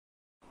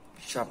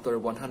Chapter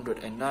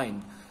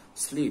 109,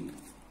 Sleep.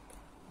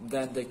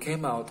 Then they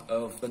came out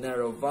of the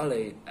narrow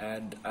valley,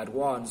 and at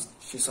once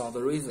she saw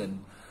the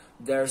reason.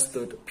 There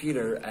stood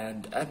Peter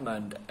and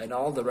Edmund and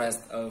all the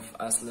rest of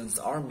Aslan's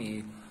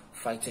army,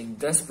 fighting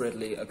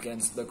desperately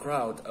against the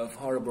crowd of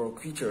horrible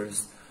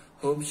creatures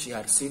whom she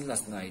had seen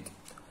last night.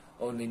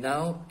 Only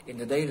now, in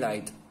the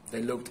daylight,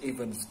 they looked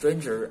even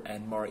stranger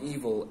and more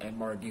evil and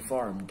more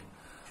deformed.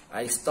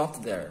 I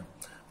stopped there.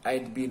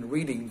 I'd been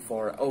reading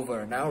for over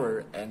an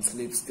hour and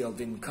sleep still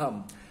didn't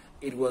come.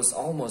 It was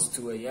almost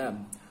 2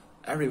 a.m.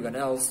 Everyone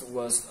else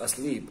was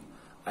asleep.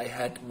 I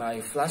had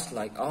my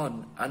flashlight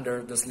on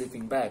under the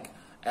sleeping bag,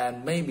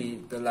 and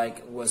maybe the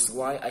light was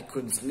why I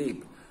couldn't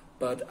sleep,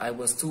 but I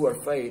was too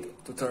afraid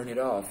to turn it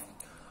off.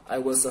 I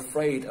was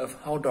afraid of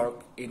how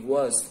dark it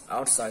was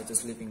outside the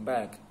sleeping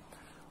bag.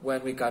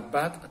 When we got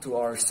back to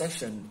our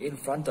section in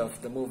front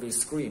of the movie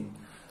screen,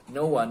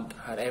 no one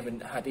had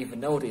even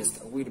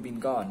noticed we'd been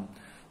gone.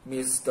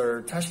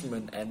 Mr.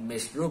 Tashman and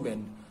Miss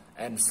Rubin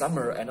and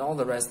Summer and all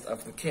the rest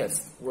of the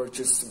kids were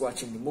just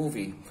watching the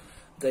movie.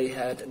 They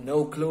had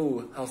no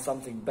clue how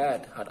something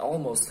bad had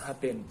almost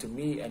happened to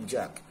me and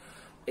Jack.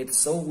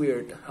 It's so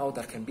weird how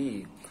that can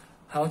be.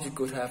 How you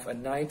could have a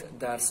night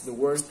that's the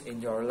worst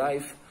in your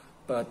life,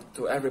 but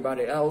to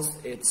everybody else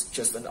it's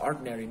just an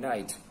ordinary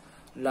night.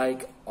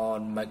 Like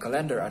on my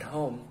calendar at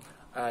home,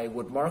 I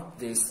would mark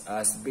this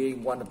as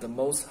being one of the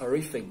most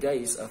horrific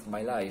days of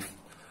my life.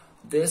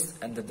 This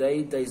and the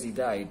day Daisy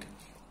died.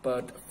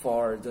 But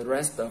for the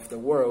rest of the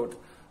world,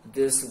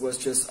 this was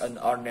just an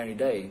ordinary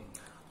day.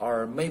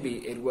 Or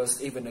maybe it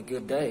was even a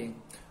good day.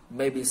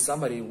 Maybe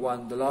somebody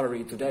won the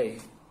lottery today.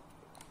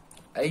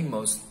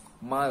 Amos,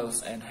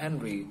 Miles, and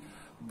Henry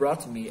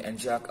brought me and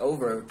Jack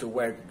over to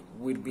where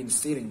we'd been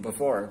sitting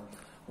before,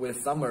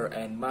 with Summer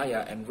and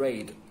Maya and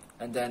Raid,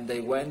 and then they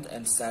went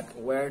and sat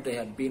where they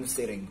had been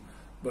sitting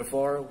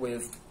before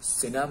with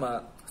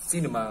Cinema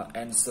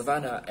and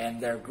Savannah and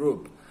their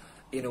group.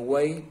 In a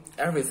way,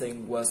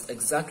 everything was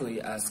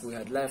exactly as we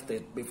had left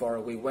it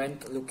before we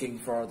went looking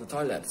for the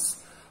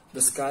toilets.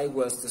 The sky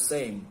was the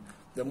same,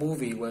 the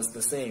movie was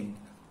the same,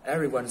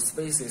 everyone's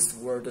faces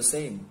were the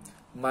same,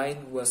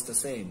 mine was the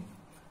same.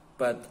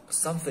 But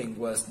something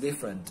was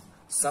different,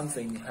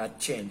 something had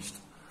changed.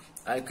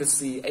 I could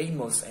see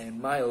Amos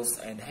and Miles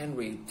and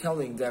Henry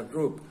telling their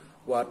group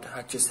what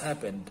had just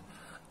happened.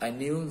 I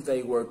knew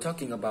they were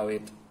talking about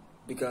it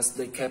because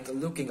they kept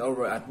looking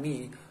over at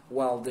me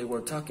while they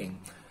were talking.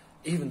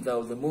 Even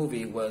though the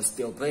movie was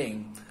still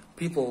playing,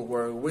 people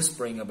were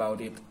whispering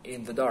about it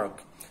in the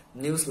dark.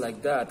 News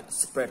like that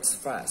spreads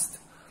fast.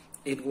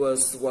 It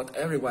was what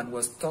everyone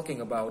was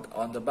talking about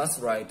on the bus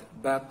ride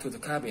back to the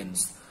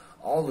cabins.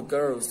 All the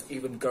girls,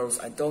 even girls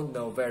I don't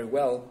know very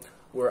well,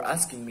 were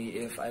asking me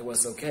if I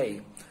was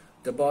okay.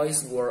 The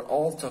boys were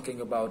all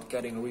talking about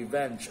getting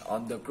revenge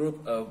on the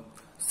group of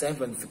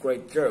 7th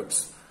grade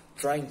jerks,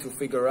 trying to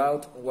figure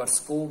out what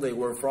school they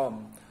were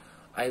from.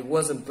 I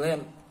wasn't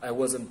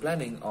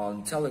planning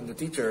on telling the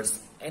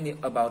teachers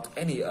about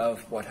any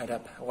of what had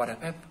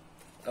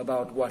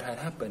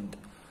happened.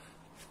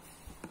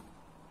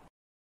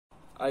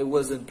 I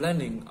wasn't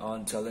planning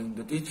on telling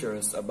the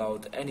teachers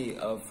about any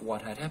of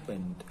what had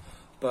happened,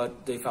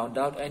 but they found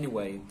out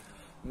anyway.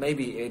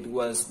 Maybe it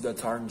was the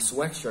torn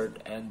sweatshirt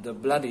and the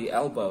bloody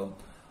elbow,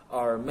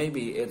 or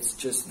maybe it's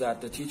just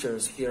that the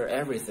teachers hear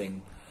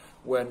everything.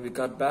 When we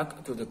got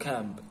back to the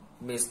camp,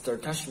 Mr.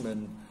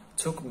 Tashman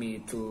took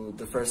me to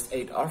the first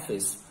aid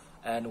office,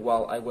 and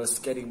while I was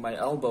getting my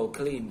elbow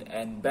cleaned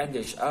and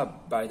bandaged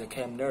up by the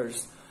camp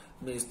nurse,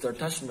 Mr.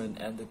 Tashman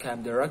and the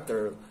camp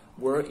director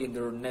were in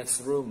the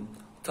next room,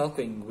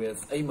 talking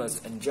with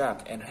Amos and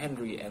Jack and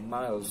Henry and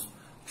Miles,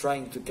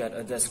 trying to get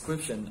a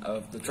description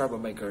of the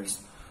troublemakers.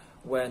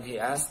 When he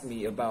asked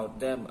me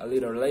about them a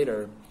little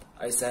later,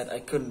 I said I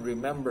couldn't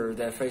remember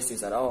their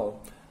faces at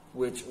all,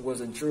 which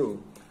wasn't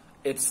true.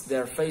 It's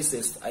their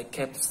faces I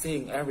kept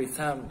seeing every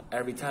time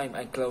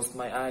I closed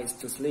my eyes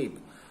to sleep.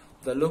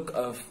 The look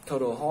of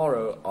total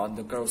horror on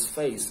the girl's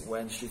face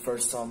when she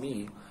first saw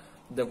me.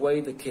 The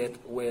way the kid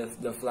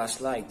with the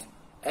flashlight,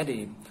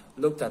 Eddie,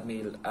 looked at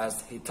me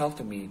as he talked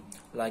to me,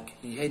 like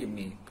he hated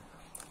me.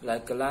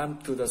 Like a lamb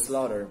to the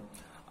slaughter.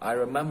 I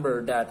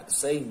remember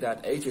saying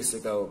that ages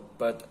ago,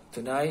 but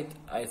tonight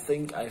I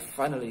think I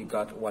finally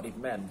got what it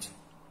meant.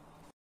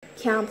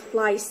 Count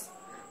lies.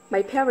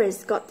 My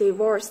parents got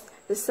divorced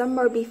the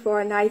summer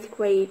before 9th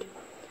grade.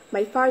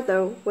 My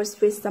father was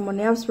with someone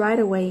else right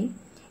away.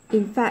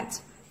 In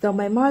fact, though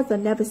my mother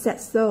never said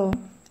so,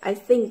 I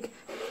think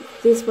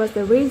this was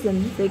the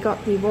reason they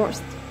got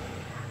divorced.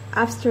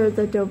 After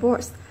the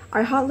divorce,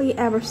 I hardly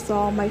ever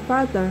saw my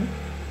father,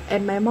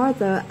 and my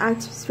mother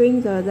acted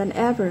stranger than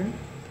ever.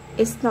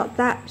 It's not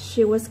that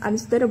she was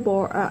unstable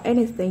or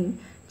anything,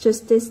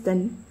 just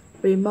distant,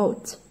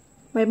 remote.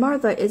 My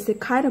mother is the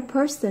kind of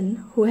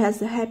person who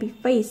has a happy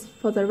face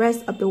for the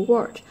rest of the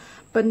world,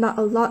 but not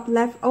a lot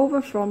left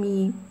over for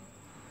me.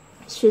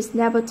 She's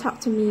never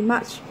talked to me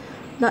much,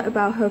 not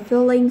about her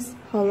feelings,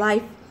 her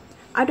life.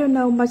 I don't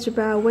know much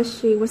about what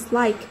she was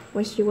like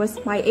when she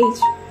was my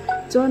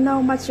age. don't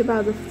know much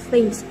about the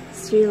things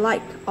she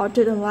liked or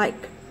didn't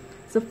like.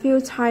 The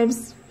few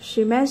times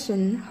she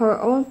mentioned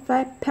her own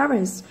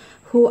parents,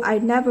 who I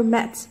never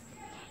met,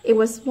 it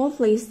was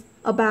mostly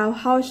about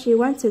how she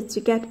wanted to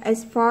get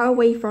as far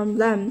away from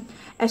them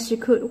as she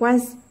could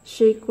once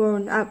she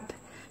grown up.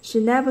 She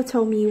never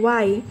told me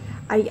why.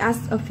 I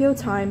asked a few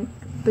times,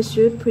 but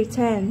she would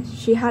pretend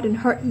she hadn't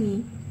heard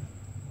me.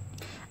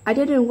 I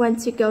didn't want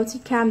to go to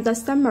camp that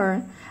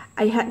summer.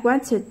 I had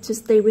wanted to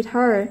stay with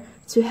her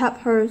to help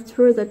her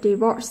through the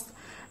divorce,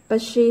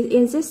 but she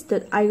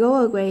insisted I go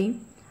away.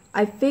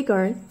 I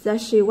figured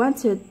that she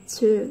wanted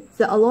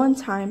the alone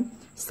time,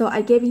 so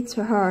I gave it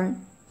to her.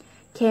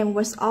 Camp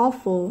was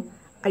awful.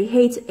 I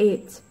hated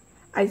it.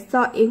 I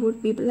thought it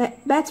would be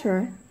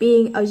better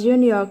being a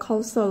junior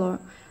counselor,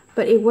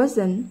 but it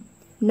wasn't.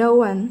 No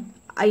one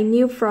I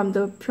knew from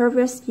the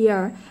previous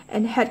year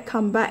and had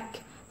come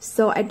back,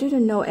 so I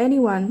didn't know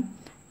anyone,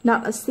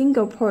 not a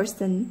single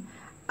person.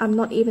 I'm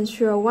not even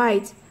sure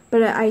why,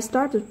 but I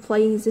started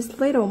playing this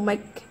little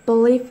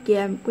make-believe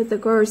game with the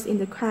girls in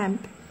the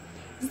camp.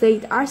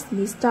 They'd ask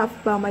me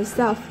stuff about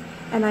myself,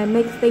 and I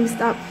make things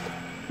up.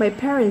 My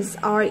parents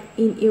are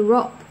in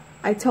Europe,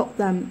 I told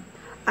them.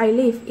 I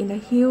live in a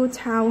huge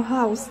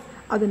townhouse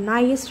on the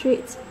 9th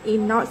Street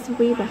in North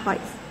River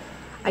Heights.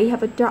 I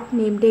have a dog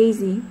named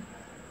Daisy.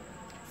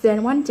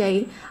 Then one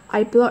day,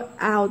 I blurted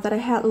out that I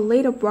had a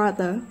little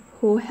brother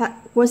who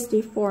was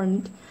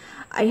deformed.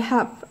 I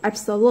have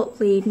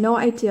absolutely no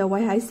idea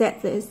why I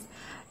said this.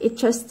 It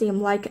just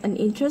seemed like an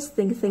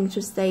interesting thing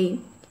to say.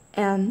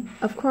 And,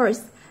 of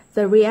course,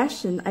 the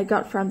reaction I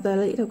got from the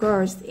little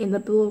girls in the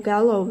blue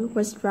gallows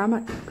was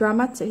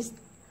dramatic.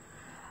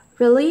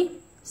 Really?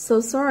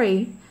 So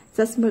sorry.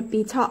 That must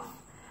be tough.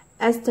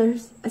 Etc.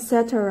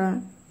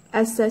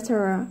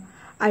 Etc.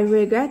 I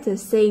regretted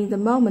saying the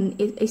moment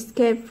it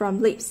escaped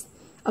from lips.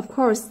 Of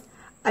course,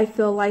 I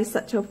feel like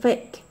such a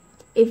fake.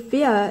 If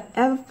Via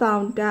ever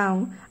found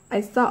out,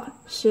 I thought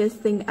she'd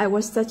think I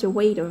was such a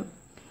waiter.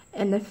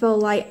 And I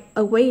felt like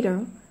a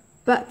waiter.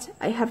 But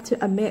I have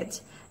to admit,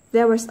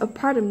 there was a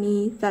part of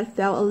me that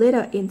felt a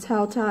little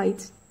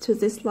entitled to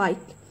dislike.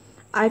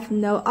 I've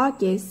known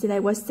Augie since I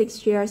was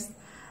 6 years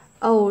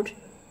old.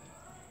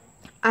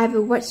 I've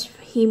watched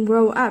him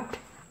grow up.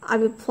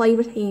 I've played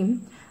with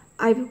him.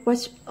 I've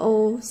watched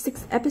all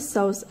 6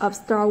 episodes of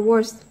Star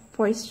Wars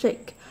for his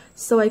sake,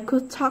 so I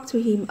could talk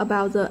to him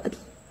about the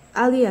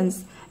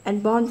aliens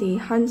and bounty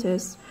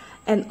hunters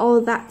and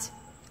all that.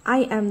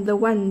 I am the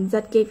one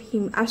that gave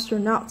him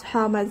astronaut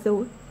helmet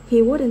though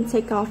he wouldn't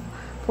take off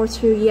for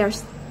 2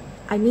 years.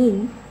 I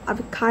mean,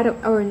 I've kind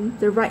of earned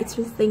the right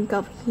to think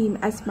of him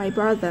as my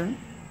brother.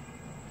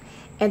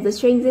 And the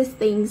strangest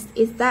thing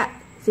is that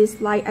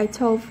this lie I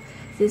told,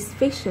 these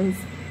fictions,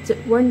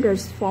 did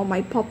wonders for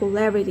my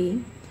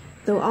popularity.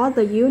 Though all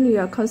the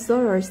junior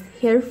counselors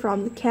heard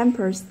from the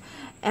campus,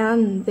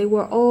 and they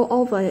were all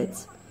over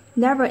it.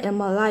 Never in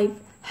my life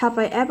have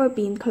I ever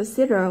been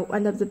considered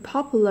one of the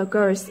popular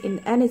girls in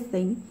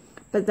anything,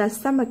 but that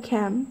summer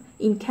camp,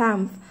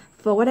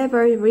 for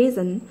whatever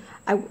reason,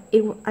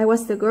 I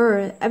was the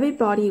girl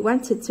everybody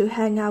wanted to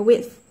hang out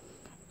with.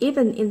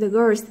 Even in the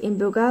girls in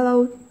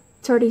Bungalow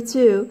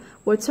 32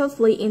 were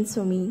totally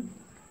into me.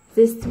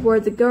 These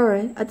were the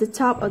girls at the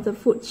top of the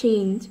food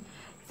chain.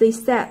 They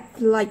said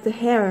they liked the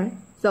hair,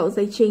 though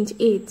they changed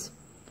it.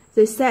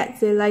 They said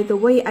they liked the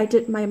way I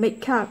did my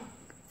makeup,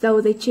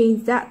 though they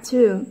changed that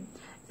too.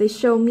 They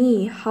showed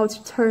me how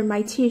to turn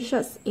my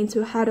t-shirts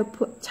into how to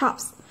put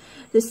tops.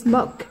 We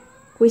smoked.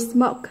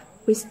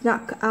 We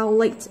snuck out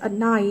late at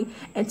night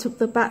and took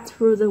the bat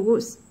through the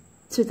woods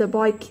to the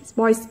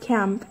boys'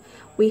 camp.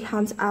 We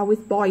hung out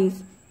with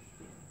boys.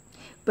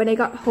 When I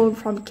got home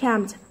from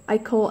camp, I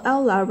called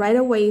Ella right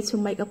away to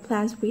make a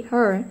plan with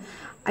her.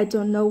 I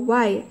don't know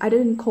why I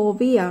didn't call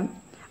Via.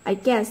 I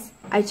guess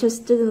I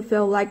just didn't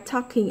feel like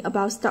talking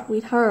about stuff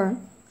with her.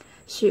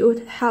 She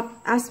would have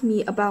asked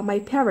me about my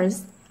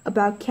parents,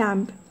 about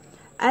camp.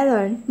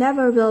 Ella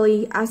never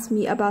really asked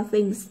me about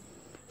things.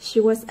 She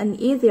was an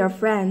easier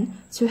friend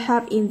to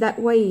have in that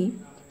way.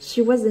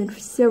 She wasn't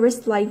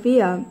serious like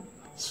Via.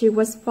 She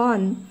was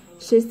fun.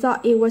 She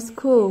thought it was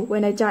cool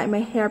when I dyed my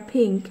hair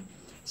pink.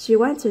 She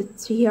wanted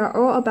to hear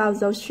all about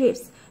those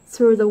trips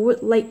through the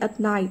wood late at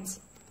night.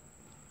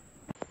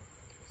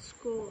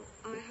 School.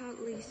 I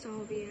hardly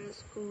saw Via at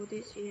school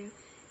this year,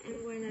 and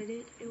when I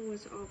did, it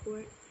was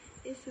awkward.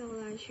 It felt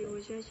like she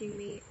was judging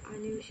me. I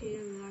knew she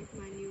didn't like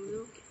my new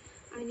look.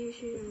 I knew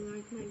she didn't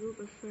like my group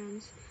of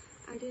friends.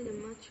 I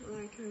didn't much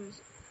like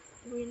hers.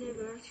 We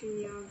never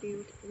actually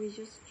argued, we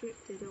just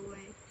drifted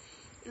away.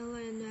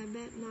 Ella and I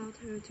badmouthed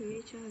her to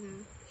each other.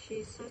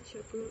 She's such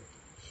a brute.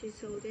 She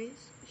saw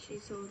this, she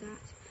saw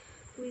that.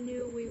 We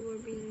knew we were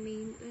being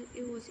mean, but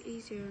it was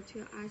easier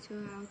to act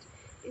her out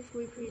if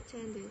we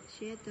pretended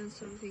she had done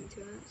something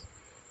to us.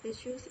 The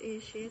truth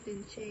is she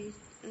hadn't changed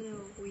at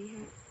all.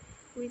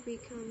 We'd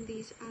become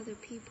these other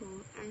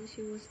people, and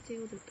she was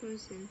still the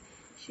person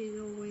she'd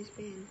always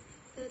been.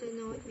 That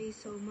annoyed me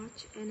so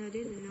much, and I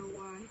didn't know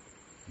why.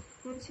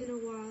 Once in a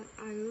while,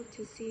 I looked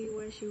to see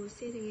where she was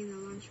sitting in the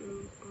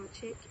lunchroom or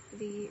checked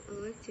the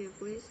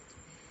elective list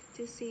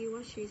to see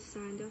what she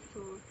signed up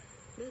for.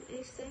 But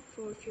except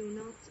for a few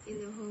nods in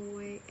the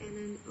hallway and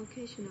an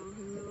occasional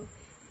hello,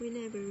 we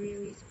never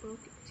really spoke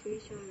to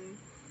each other.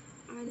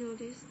 I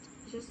noticed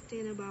just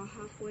then about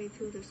halfway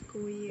through the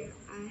school year.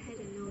 I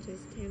hadn't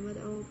noticed him at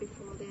all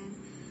before then.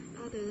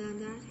 Other than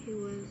that, he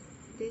was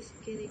this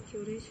skinny,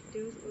 cutish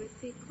dude with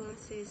thick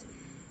glasses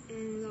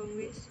and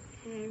longish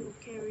hair who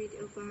carried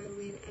a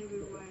violin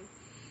everywhere.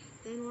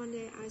 Then one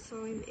day I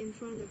saw him in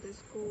front of the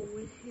school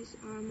with his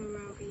arm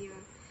around Via.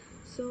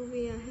 "So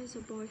Via has a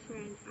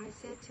boyfriend," I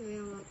said to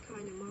Ella,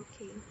 kind of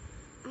mocking.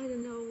 I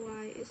don't know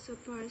why it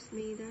surprised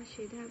me that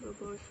she'd have a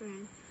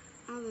boyfriend.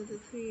 Out of the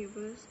three of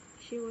us,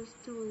 she was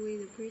totally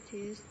the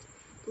prettiest,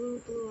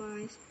 blue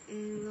eyes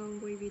and long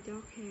wavy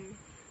dark hair.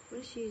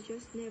 But she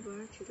just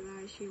never acted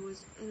like she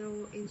was at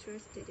all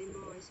interested in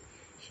boys.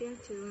 She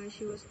acted like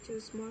she was too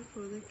smart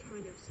for that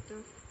kind of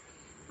stuff.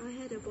 I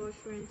had a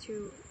boyfriend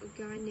too, a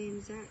guy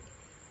named Zach.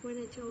 When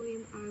I told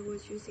him I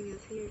was using a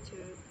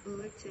theater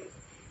elective,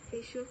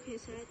 he shook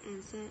his head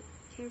and said,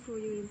 "Careful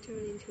you don't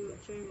turn into a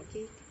drama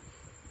geek."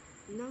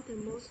 Not the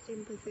most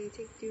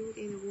sympathetic dude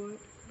in the world,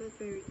 but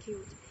very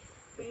cute,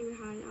 very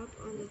high up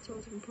on the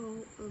totem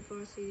pole of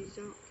varsity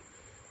jock.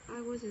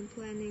 I wasn't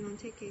planning on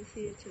taking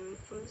theater at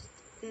first.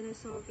 Then I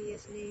saw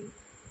Via's name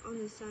on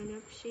the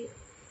sign-up sheet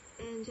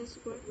and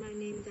just wrote my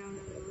name down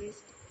on the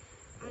list.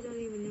 I don't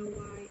even know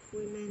why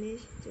we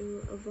managed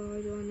to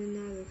avoid one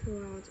another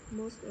throughout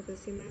most of the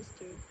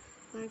semester,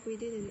 like we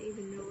didn't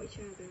even know each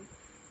other.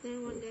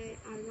 Then one day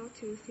I got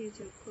to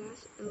theater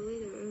class a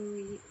little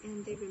early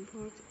and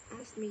Davenport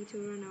asked me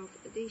to run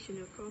off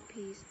additional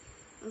copies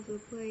of a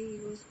play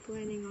he was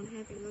planning on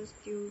having us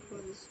do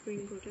for the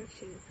spring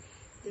production,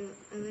 The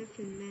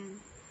Elephant Man.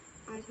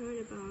 I'd heard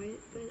about it,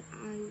 but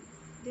I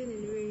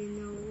didn't really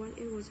know what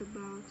it was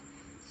about,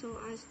 so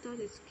I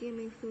started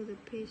skimming through the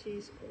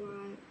pages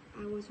while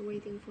I was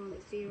waiting for the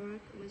Xerox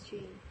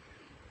machine.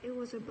 It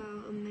was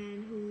about a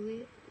man who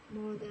lived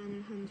more than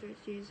 100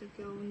 years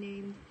ago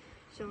named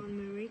John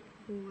Merrick,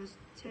 who was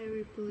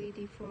terribly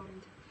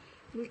deformed.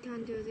 "We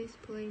can't do this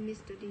play,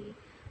 Mr. D,"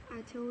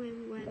 I told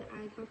him when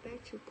I got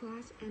back to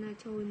class, and I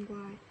told him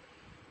why.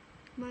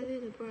 "My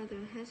little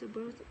brother has a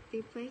birth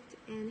defect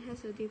and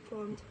has a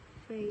deformed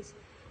face,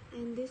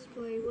 and this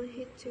play would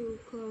hit too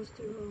close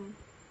to home."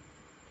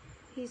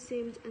 He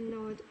seemed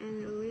annoyed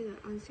and a little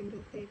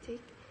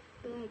unsympathetic,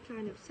 but I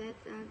kind of said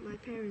that my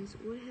parents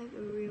would have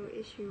a real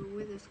issue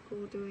with the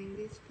school doing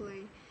this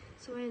play,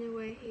 so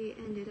anyway he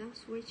ended up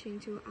switching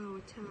to our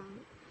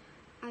town.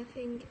 I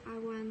think I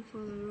went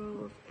for the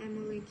role of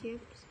Emily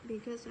Gibbs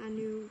because I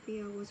knew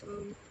Via was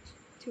going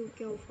to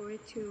go for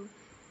it too.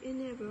 It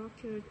never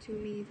occurred to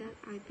me that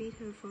I beat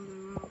her for the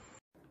role.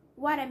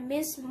 What I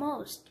miss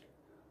most.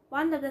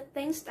 One of the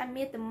things I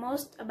miss the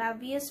most about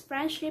Via's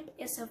friendship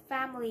is her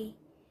family.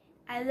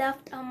 I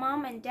loved her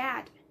mom and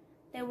dad.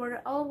 They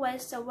were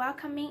always so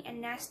welcoming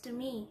and nice to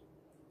me.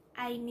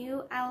 I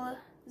knew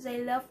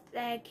they loved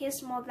their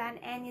kids more than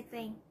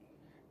anything.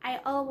 I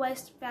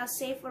always felt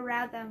safe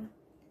around them,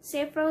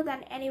 safer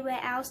than anywhere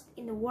else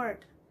in the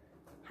world.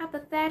 How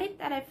pathetic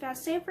that I felt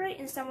safer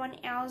in someone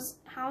else's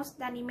house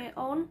than in my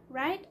own,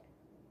 right?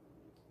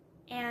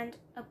 And,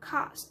 of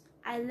course,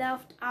 I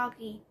loved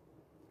Augie.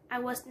 I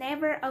was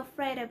never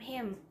afraid of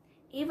him,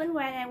 even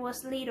when I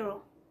was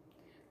little.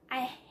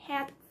 I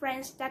had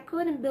friends that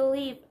couldn't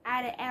believe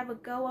I'd ever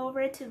go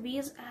over to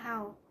Via's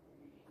house.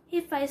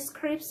 His face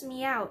creeps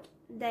me out,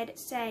 they'd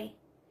say.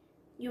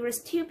 "You were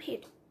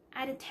stupid,"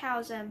 I'd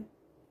tell them.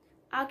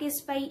 Augie's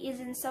face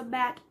isn't so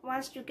bad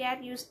once you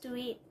get used to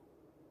it.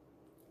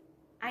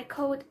 I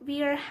called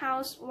Via's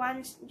house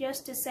once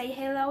just to say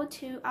hello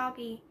to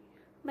Augie.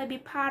 Maybe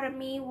part of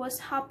me was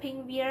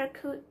hoping Via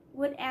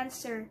would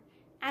answer.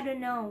 I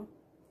don't know.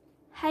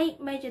 "Hey,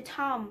 Major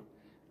Tom,"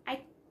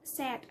 I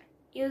said,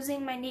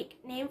 using my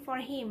nickname for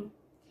him.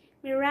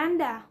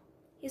 "Miranda."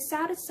 He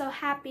sounded so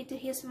happy to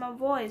hear my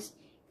voice,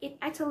 it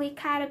actually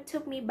kind of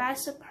took me by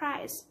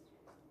surprise.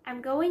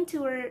 "I'm going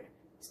to a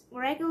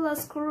regular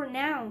school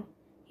now,"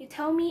 he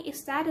told me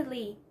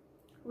excitedly.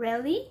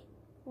 "Really?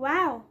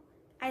 Wow,"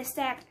 I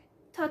said,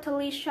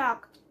 totally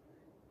shocked.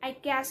 I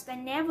guess I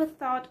never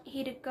thought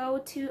he'd go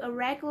to a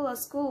regular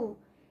school.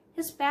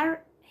 His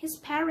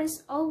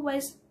parents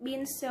always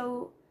been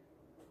so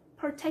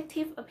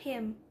protective of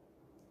him.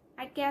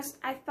 I guess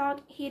I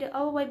thought he'd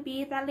always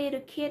be that little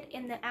kid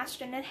in the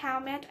astronaut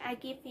helmet I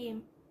give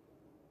him.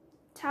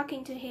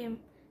 Talking to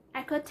him,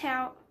 I could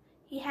tell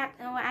he had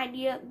no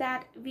idea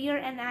that Via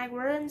and I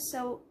weren't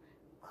so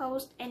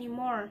close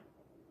anymore.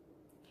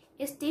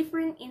 "It's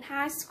different in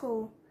high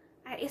school,"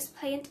 I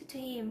explained to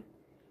him.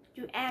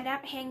 "You end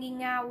up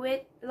hanging out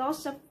with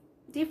lots of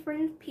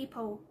different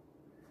people."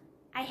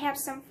 "I have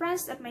some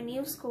friends at my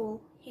new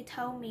school," he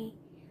told me.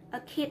 "A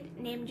kid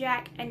named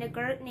Jack and a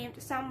girl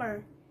named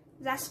Summer."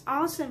 "That's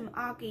awesome,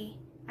 Augie,"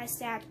 I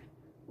said.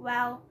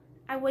 "Well,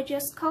 I was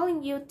just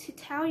calling you to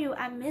tell you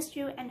I missed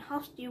you and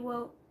hope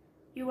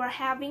you are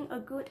having a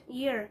good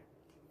year.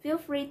 Feel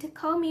free to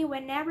call me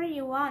whenever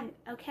you want,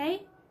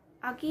 okay?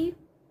 Augie,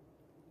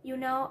 you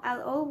know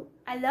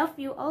I love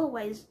you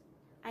always.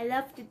 I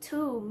love you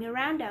too,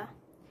 Miranda.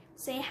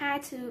 Say hi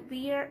to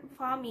Veer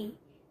for me.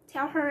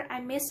 Tell her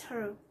I miss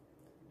her.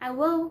 I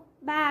will.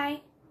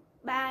 Bye.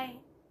 Bye.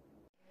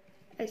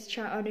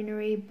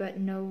 Extraordinary, but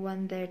no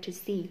one there to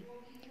see.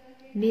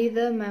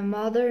 Neither my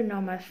mother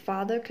nor my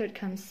father could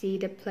come see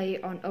the play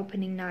on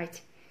opening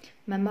night.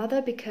 My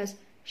mother because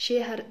she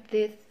had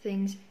these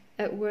things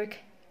at work,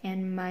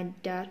 and my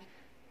dad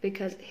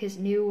because his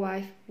new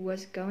wife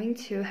was going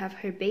to have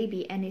her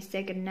baby any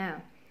second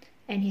now,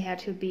 and he had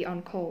to be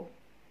on call.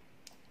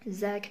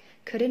 Zack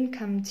couldn't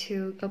come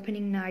to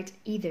opening night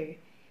either.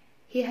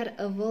 He had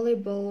a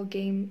volleyball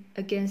game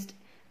against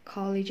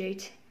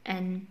Collegiate,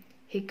 and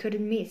he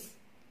couldn't miss.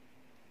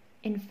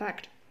 In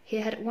fact, he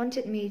had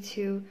wanted me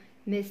to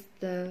miss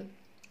the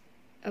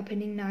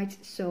opening night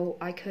so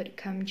I could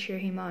come cheer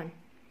him on.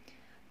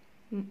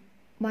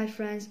 My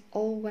friends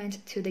all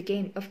went to the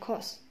game, of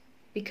course,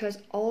 because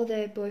all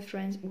their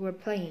boyfriends were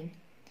playing.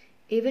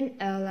 Even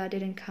Ella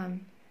didn't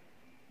come.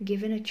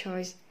 Given a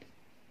choice,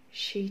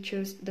 she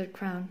chose the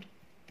Crown.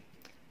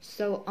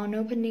 So on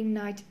opening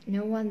night,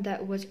 no one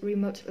that was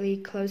remotely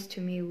close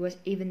to me was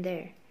even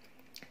there.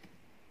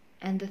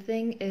 And the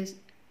thing is,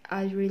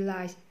 I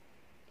realized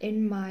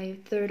in my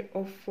third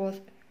or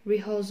fourth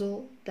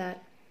rehearsal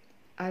that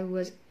I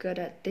was good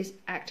at this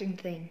acting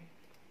thing.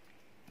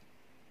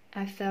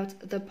 I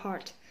felt the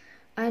part.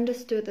 I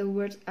understood the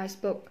words I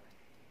spoke.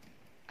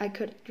 I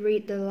could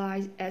read the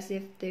lines as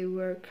if they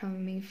were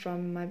coming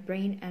from my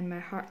brain and my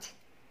heart.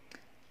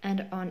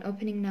 And on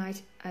opening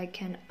night, I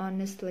can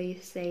honestly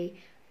say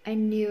I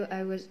knew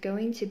I was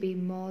going to be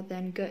more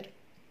than good.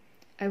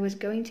 I was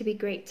going to be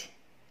great.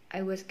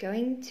 I was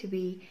going to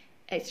be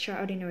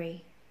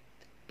extraordinary.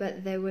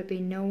 But there would be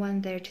no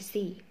one there to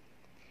see.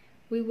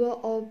 We were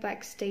all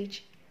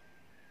backstage,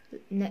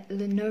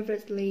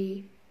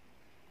 nervously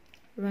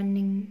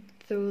running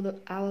through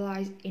our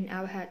lives in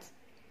our heads.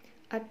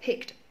 I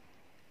peeked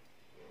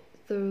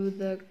through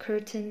the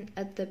curtain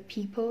at the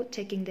people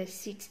taking their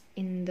seats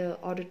in the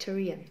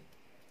auditorium.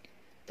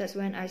 That's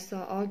when I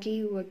saw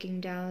Augie walking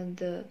down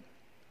the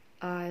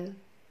aisle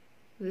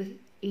with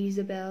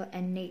Isabel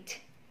and Nate.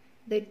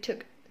 They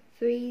took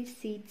 3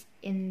 seats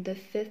in the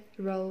 5th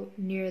row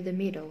near the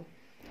middle.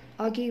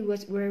 Augie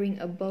was wearing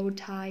a bow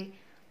tie,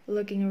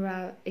 looking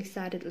around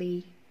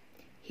excitedly.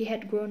 He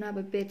had grown up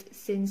a bit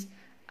since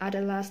I'd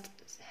last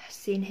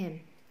seen him,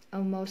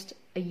 almost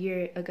a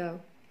year ago.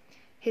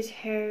 His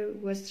hair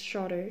was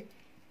shorter,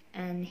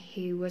 and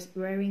he was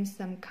wearing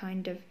some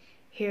kind of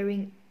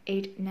hearing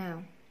aid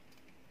now.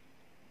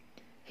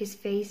 His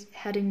face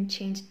hadn't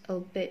changed a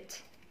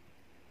bit.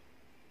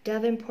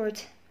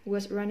 Davenport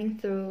was running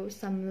through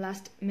some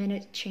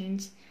last-minute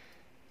changes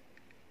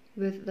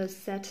with the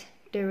set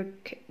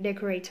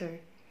decorator.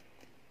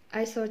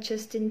 I saw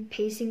Justin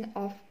pacing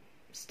off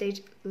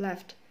stage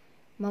left,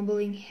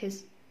 mumbling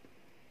his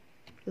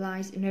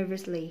lines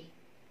nervously.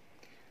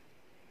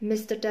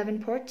 "Mr.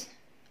 Davenport,"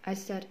 I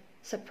said,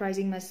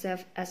 surprising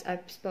myself as I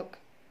spoke.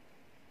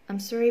 "I'm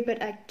sorry,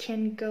 but I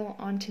can't go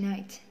on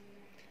tonight."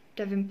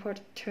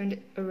 Davenport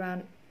turned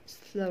around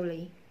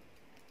slowly.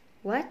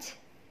 "What?"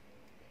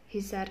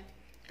 he said.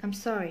 "I'm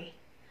sorry."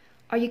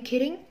 "Are you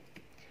kidding?"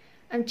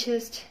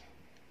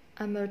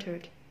 I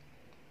muttered,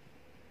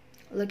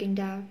 looking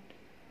down.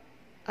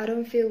 "I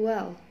don't feel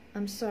well.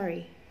 I'm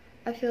sorry.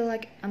 I feel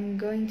like I'm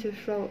going to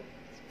throw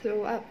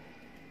up."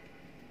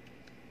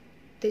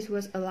 This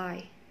was a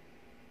lie.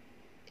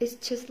 "It's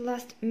just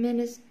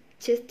last-minute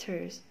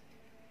jitters."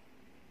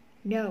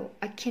 "No,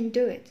 I can't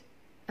do it.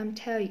 I'm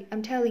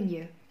telling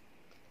you."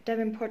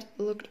 Davenport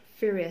looked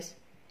furious.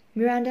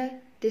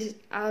 "Miranda, this is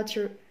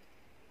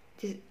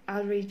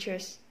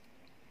outrageous."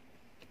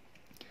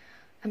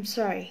 "I'm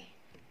sorry."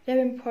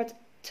 Davenport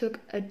took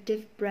a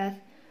deep breath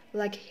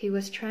like he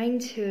was trying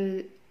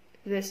to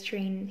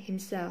restrain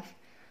himself.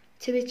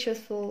 To be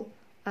truthful,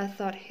 I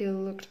thought he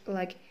looked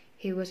like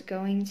he was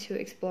going to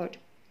explode.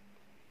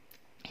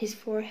 His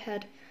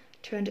forehead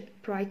turned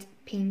bright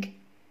pink.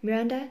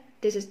 "Miranda,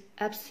 this is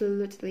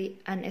absolutely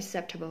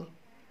unacceptable.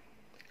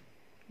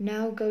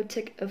 Now go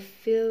take a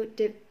few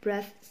deep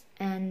breaths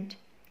and—"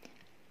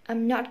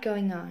 "I'm not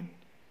going on,"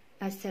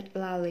 I said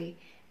loudly,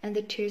 and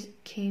the tears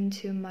came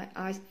to my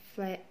eyes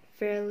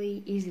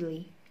fairly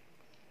easily.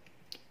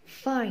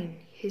 "Fine,"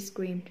 he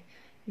screamed,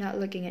 not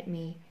looking at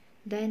me.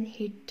 Then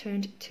he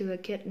turned to a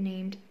kid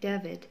named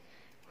David,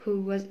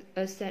 who was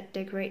a set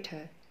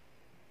decorator.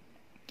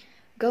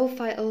 "Go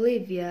find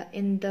Olivia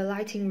in the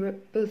lighting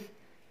booth.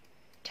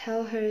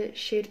 Tell her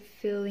she's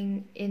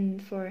filling in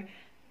for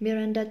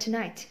Miranda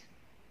tonight."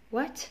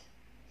 "What?"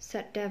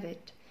 said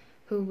David,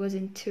 who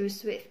wasn't too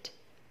swift.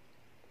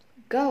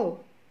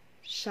 "Go!"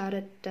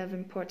 shouted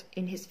Davenport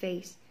in his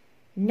face.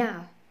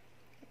 "Now!"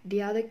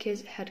 The other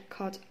kids had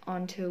caught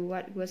on to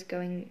what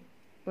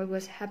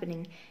was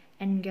happening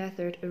and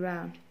gathered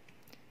around.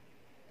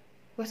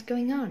 "What's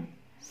going on?"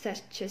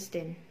 said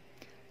Justin.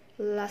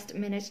 "Last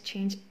minute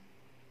change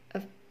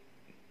of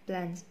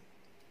plans,"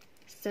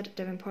 said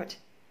Davenport.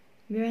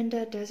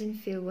 Miranda doesn't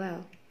feel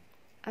well.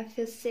 I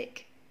feel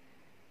sick,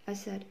 I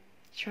said,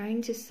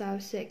 trying to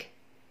sound sick.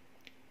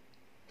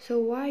 So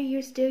why are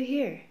you still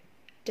here?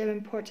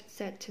 Davenport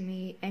said to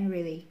me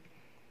angrily.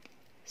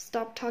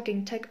 Stop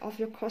talking, take off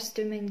your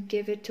costume and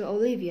give it to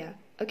Olivia,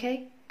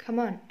 okay? Come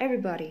on,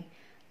 everybody.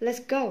 Let's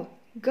go,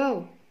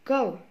 go,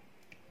 go.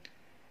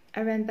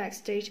 I ran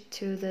backstage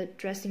to the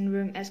dressing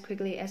room as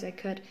quickly as I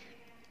could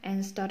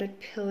and started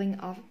peeling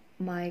off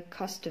my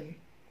costume.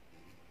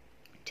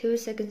 2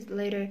 seconds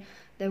later,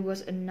 there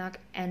was a knock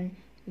and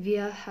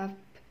Via half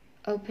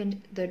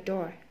opened the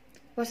door.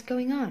 What's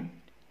going on?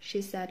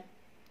 She said.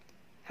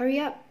 Hurry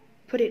up,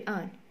 put it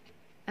on,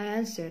 I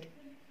answered,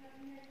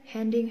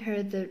 handing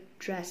her the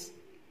dress.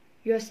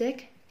 You're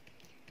sick?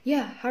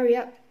 Yeah, hurry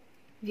up.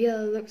 Via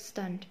looked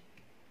stunned,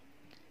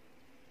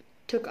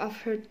 took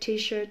off her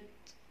t-shirt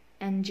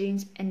and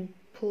jeans and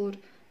pulled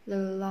the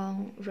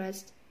long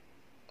vest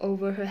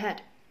over her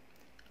head.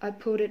 I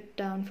pulled it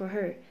down for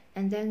her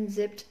and then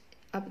zipped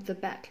up the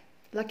back.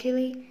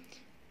 Luckily,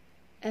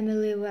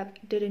 Emily Webb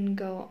didn't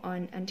go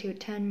on until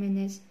 10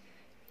 minutes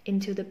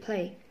into the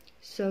play,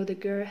 so the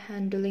girl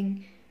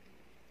handling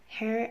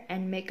hair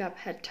and makeup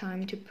had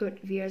time to put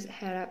Via's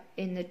hair up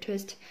in a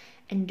twist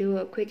and do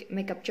a quick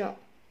makeup job.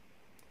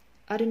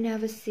 I'd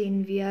never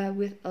seen Via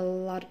with a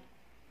lot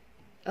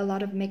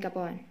of makeup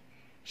on.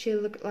 She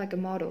looked like a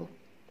model.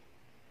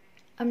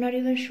 I'm not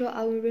even sure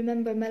I will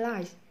remember my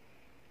lines,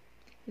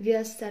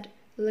 Via said,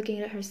 looking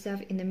at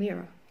herself in the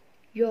mirror.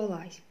 Your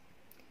lines.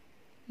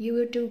 You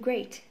will do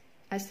great,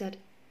 I said.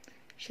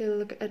 She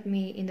looked at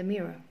me in the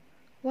mirror.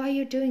 Why are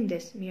you doing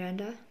this,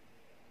 Miranda?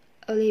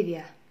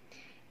 Olivia.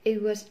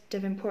 It was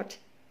Davenport.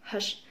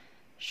 Hush,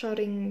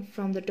 shouting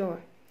from the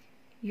door.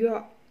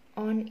 You're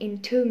on in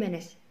 2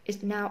 minutes.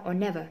 It's now or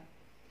never.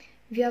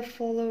 Via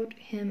followed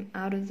him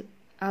out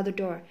the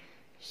door,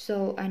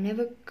 so I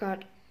never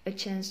got a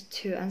chance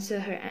to answer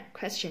her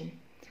question.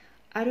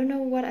 I don't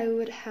know what I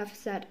would have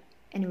said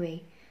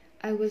anyway.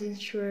 I wasn't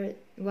sure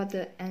what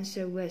the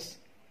answer was.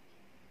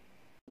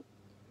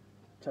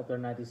 Chapter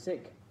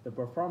 96. The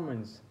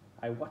performance.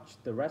 I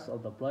watched the rest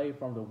of the play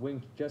from the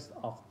wing just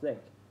off stage,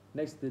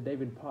 next to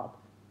Davenport.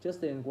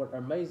 Justin was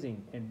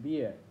amazing, and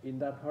Via, in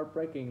that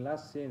heartbreaking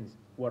last scene,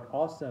 was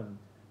awesome.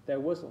 There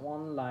was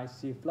one line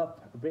she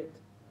flubbed a bit,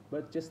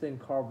 but Justin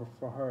covered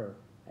for her,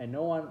 and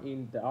no one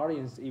in the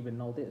audience even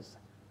noticed.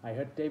 I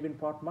heard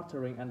Davenport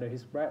muttering under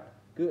his breath,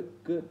 good,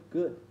 good,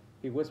 good.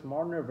 He was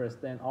more nervous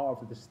than all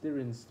of the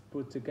students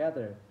put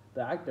together,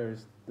 the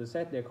actors, the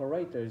set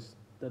decorators,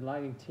 the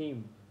lighting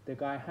team, the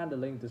guy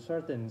handling the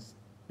curtains.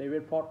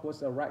 Davenport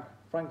was a wreck,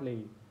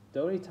 frankly.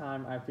 The only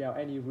time I felt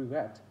any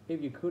regret,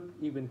 if you could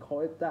even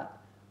call it that,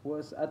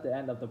 was at the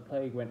end of the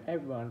play when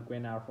everyone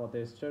went out for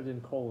their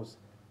curtain calls.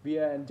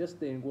 Via and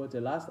Justin were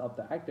the last of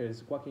the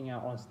actors walking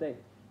out on stage,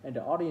 and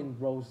the audience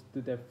rose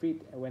to their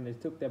feet when they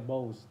took their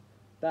bows.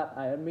 That,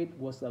 I admit,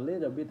 was a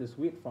little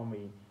bittersweet for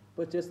me.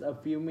 But just a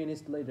few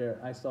minutes later,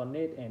 I saw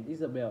Nate and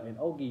Isabel and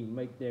Augie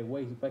make their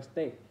way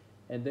backstage,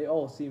 and they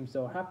all seemed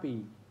so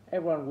happy.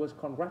 Everyone was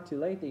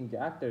congratulating the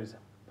actors,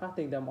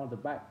 patting them on the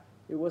back.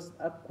 It was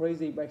a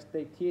crazy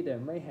backstage theater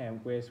mayhem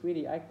where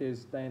sweetie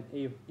actors stand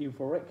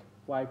euphoric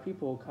while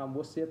people come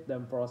worship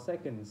them for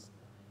seconds.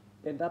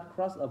 In that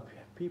crowd of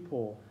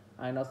people,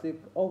 I noticed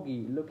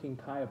Augie looking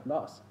kind of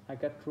lost. I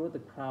got through the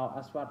crowd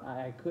as fast as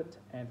I could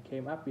and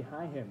came up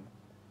behind him.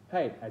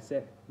 Hey, I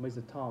said,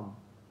 Mr. Tom.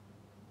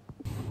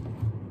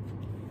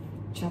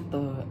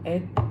 Chapter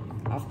 8.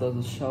 After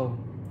the show.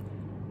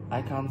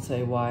 I can't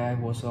say why I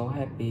was so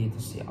happy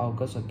to see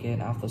August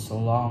again after so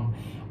long,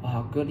 or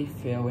how good it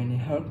felt when he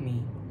hugged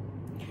me.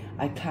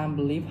 I can't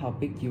believe how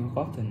big you've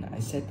gotten, I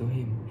said to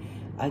him.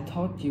 I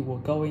thought you were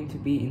going to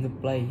be in the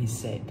play, he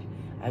said.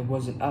 I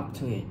wasn't up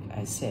to it,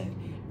 I said.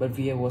 But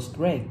Via was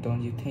great,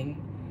 don't you think?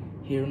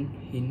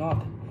 He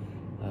nodded.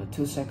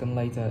 2 seconds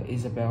later,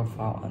 Isabel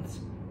found us.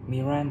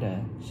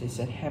 Miranda, she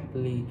said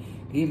happily,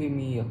 giving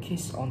me a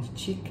kiss on the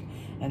cheek,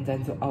 and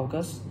then to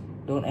August,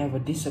 don't ever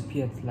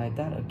disappear like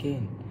that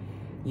again.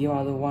 You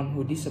are the one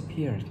who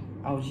disappeared,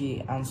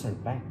 Augie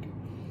answered back.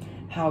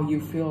 How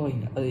you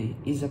feeling?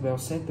 Isabel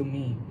said to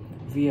me.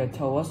 Via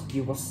told us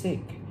you were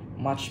sick.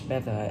 Much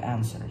better, I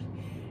answered.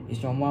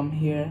 Is your mom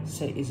here?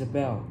 Said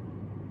Isabel.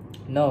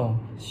 No,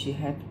 she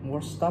had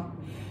worse stuff,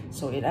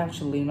 so it's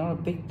actually not a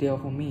big deal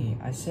for me,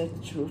 I said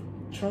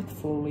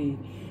truthfully.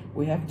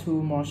 We have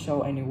 2 more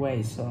shows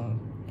anyway, so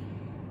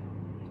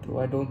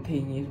I don't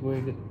think it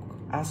will be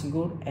as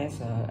good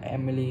as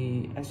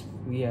Emily as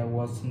Via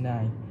was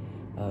tonight.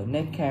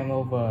 Ned came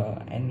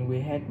over and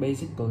we had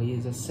basically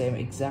the same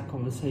exact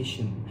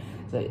conversation.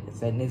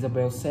 Then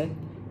Isabel said,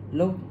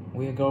 look,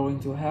 we are going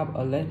to have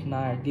a late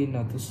night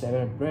dinner to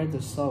celebrate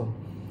the show.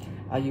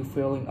 Are you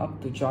feeling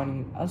up to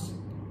joining us?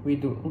 We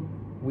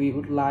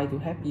would like to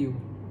have you.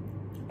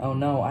 Oh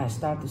no, I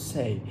start to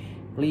say.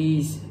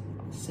 Please,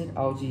 said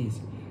Augie.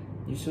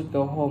 You should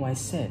go home, I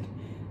said.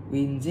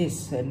 We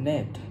insist, said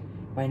Ned.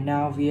 By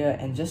now, Via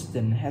and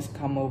Justin has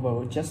come over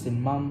with Justin's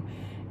mom,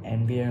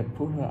 and Via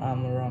put her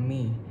arm around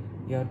me.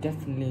 "You're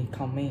definitely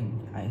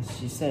coming,"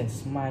 she said,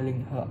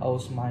 smiling her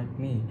old smile at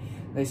me.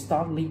 They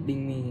started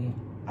leading me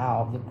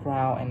out of the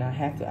crowd, and I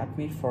have to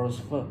admit, for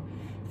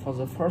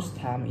the first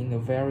time in a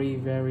very,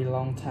 very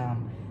long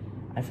time,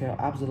 I felt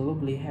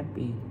absolutely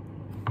happy.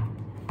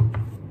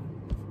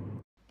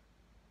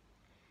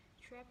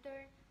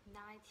 Chapter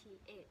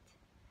 98.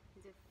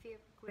 The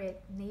 5th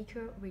Grade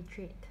Nature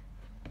Retreat.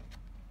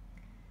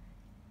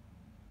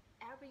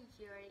 Every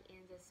year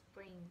in the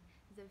spring,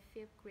 the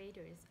 5th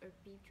graders or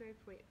picture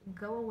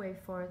go away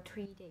for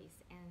 3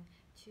 days and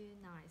 2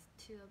 nights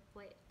to a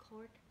place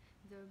called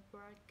the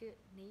Broadgood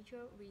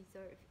Nature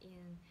Reserve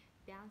in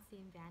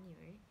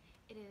Pennsylvania.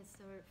 It is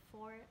a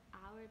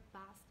 4-hour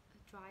bus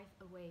drive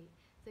away.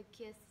 The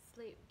kids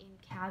sleep in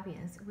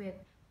cabins with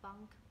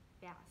bunk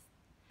beds.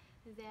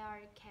 There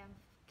are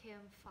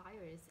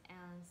campfires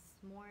and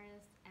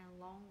s'mores and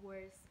long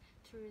walks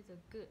through the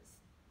woods.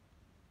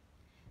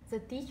 The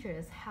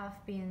teachers have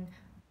been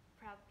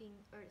prepping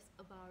us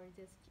about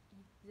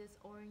this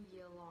all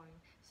year long,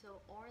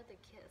 so all the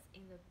kids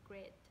in the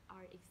grade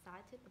are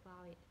excited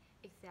about it,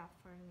 except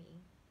for me.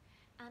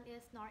 And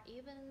it's not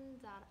even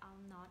that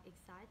I'm not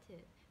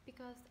excited,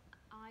 because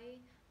I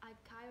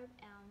kind of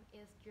am.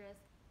 It's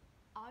just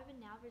I've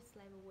never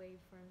slept away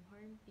from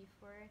home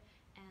before,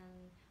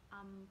 and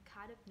I'm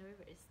kind of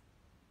nervous.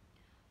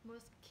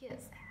 Most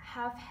kids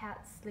have had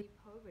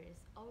sleepovers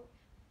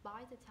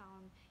by the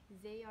time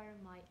they are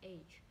my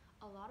age.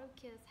 A lot of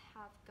kids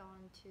have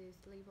gone to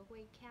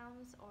sleepaway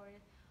camps or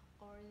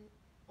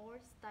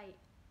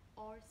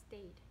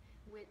stayed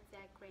with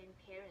their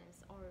grandparents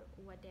or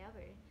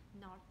whatever.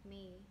 Not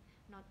me.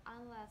 Not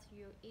unless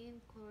you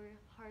include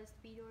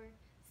hospital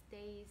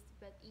stays,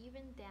 but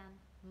even then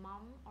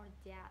mom or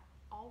dad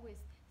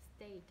always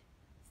stayed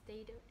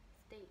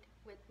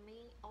with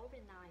me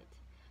overnight.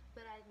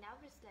 But I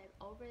never slept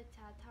over at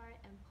Tata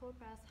and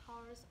Papa's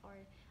house or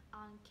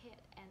Aunt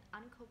Kate and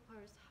Uncle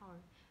Paul's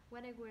house.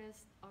 When I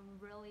was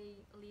really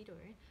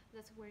little,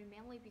 that's were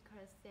mainly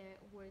because there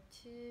were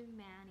too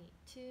many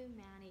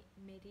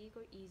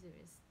medical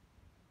issues,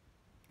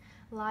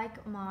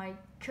 like my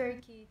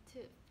turkey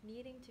tooth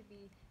needing to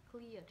be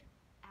cleared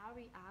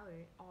every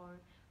hour,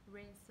 or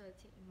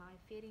reinserting my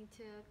feeding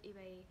tube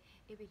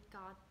if it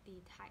got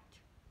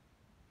detached.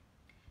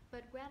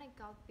 But when I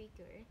got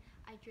bigger,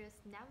 I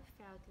just never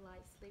felt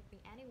like sleeping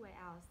anywhere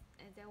else.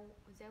 And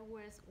there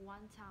was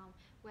one time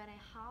when I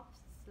half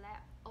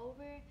slept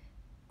over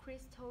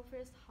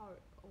Christopher's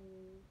house.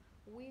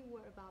 We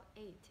were about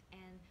 8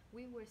 and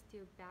we were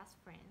still best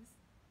friends.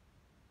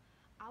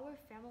 Our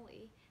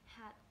family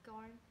had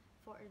gone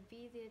for a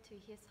visit to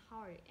his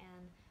house,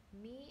 and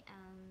me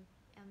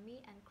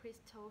and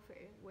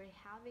Christopher were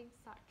having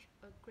such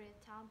a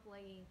great time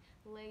playing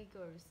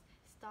Legos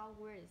Star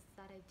Wars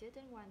that I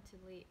didn't want to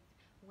leave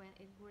when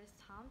it was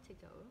time to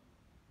go.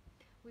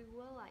 We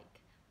were like,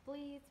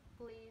 please,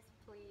 please,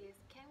 please,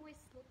 can we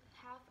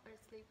have a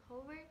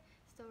sleepover?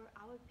 So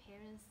our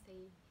parents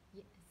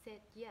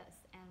said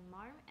yes, and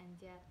mom and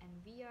dad and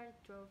we all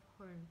drove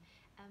home,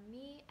 and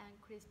me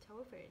and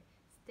Christopher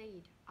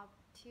stayed up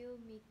till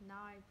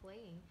midnight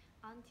playing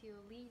until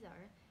Lisa,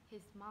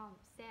 his mom,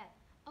 said,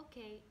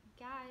 "Okay,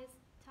 guys,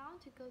 time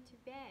to go to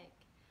bed."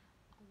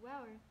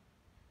 Well,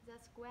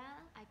 that's when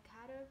I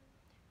kind of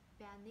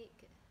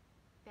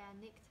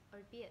panicked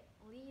a bit.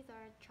 Lisa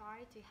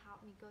tried to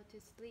help me go to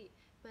sleep,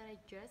 but I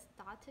just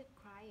started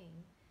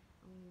crying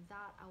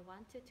that I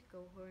wanted to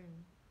go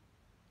home.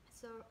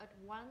 So at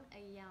 1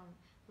 a.m.,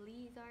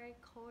 Lisa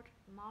called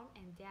mom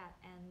and dad,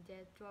 and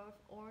they drove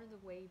all the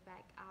way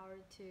back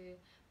out to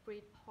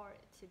Bridgeport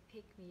to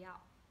pick me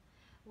up.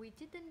 We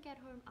didn't get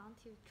home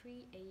until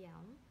 3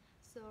 a.m.,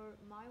 so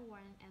my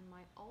one and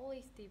my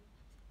only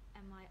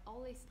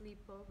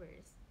sleepover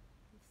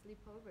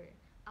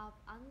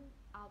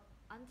up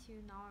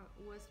until now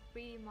was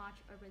pretty much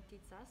a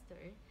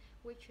disaster,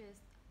 which is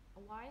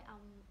why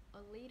I'm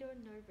a little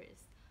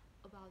nervous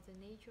about the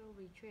nature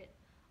retreat.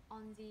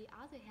 On the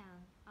other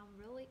hand, I'm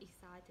really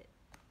excited.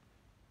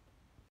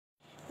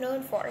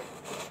 Known for.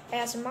 I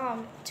asked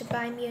mom to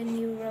buy me a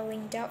new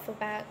rolling duffel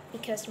bag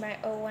because my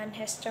old one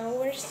has Star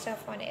Wars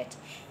stuff on it,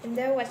 and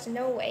there was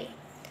no way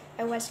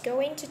I was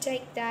going to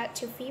take that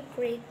to 5th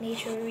grade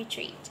nature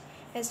retreat.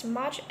 As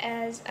much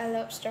as I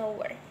love Star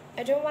Wars,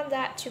 I don't want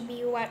that to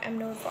be what I'm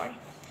known for.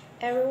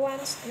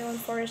 Everyone's known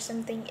for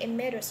something in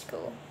middle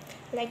school,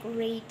 like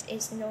Reed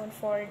is known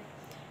for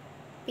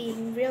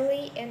being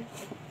really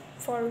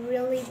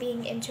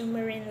being into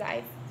marine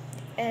life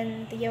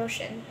and the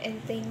ocean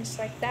and things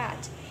like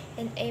that.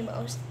 And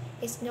Amos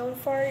is known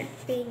for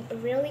being a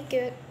really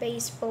good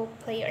baseball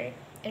player,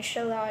 and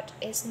Charlotte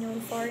is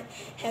known for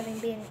having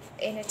been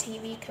in a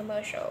TV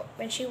commercial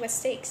when she was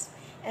 6,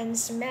 and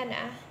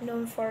Samantha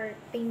known for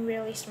being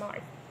really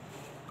smart.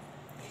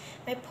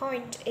 My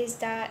point is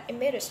that in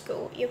middle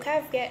school, you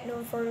kind of get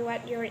known for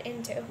what you're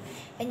into,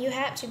 and you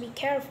have to be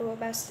careful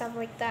about stuff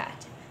like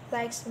that.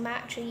 Like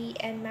Symmetry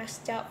and Max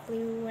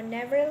W were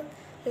never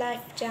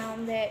left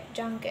down that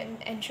drunken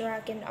and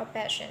dragon of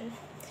passion.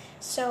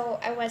 So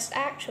I was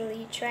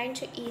actually trying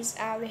to ease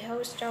out the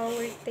whole Star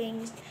Wars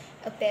thing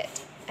a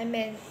bit. I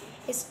mean,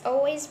 it's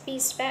always been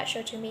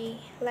special to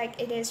me, like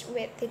it is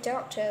with the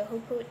doctor who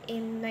put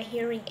in my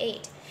hearing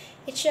aid.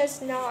 It's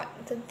just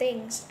not the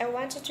things I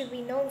wanted to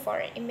be known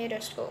for in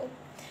middle school.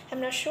 I'm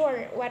not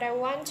sure what I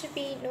want to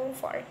be known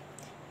for,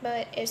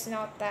 but it's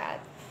not that.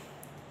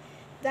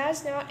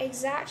 That's not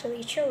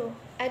exactly true.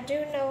 I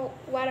do know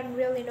what I'm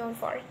really known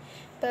for,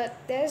 but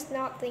there's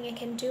nothing I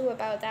can do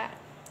about that.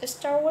 A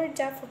Star Wars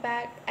duffel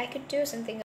bag, I could do something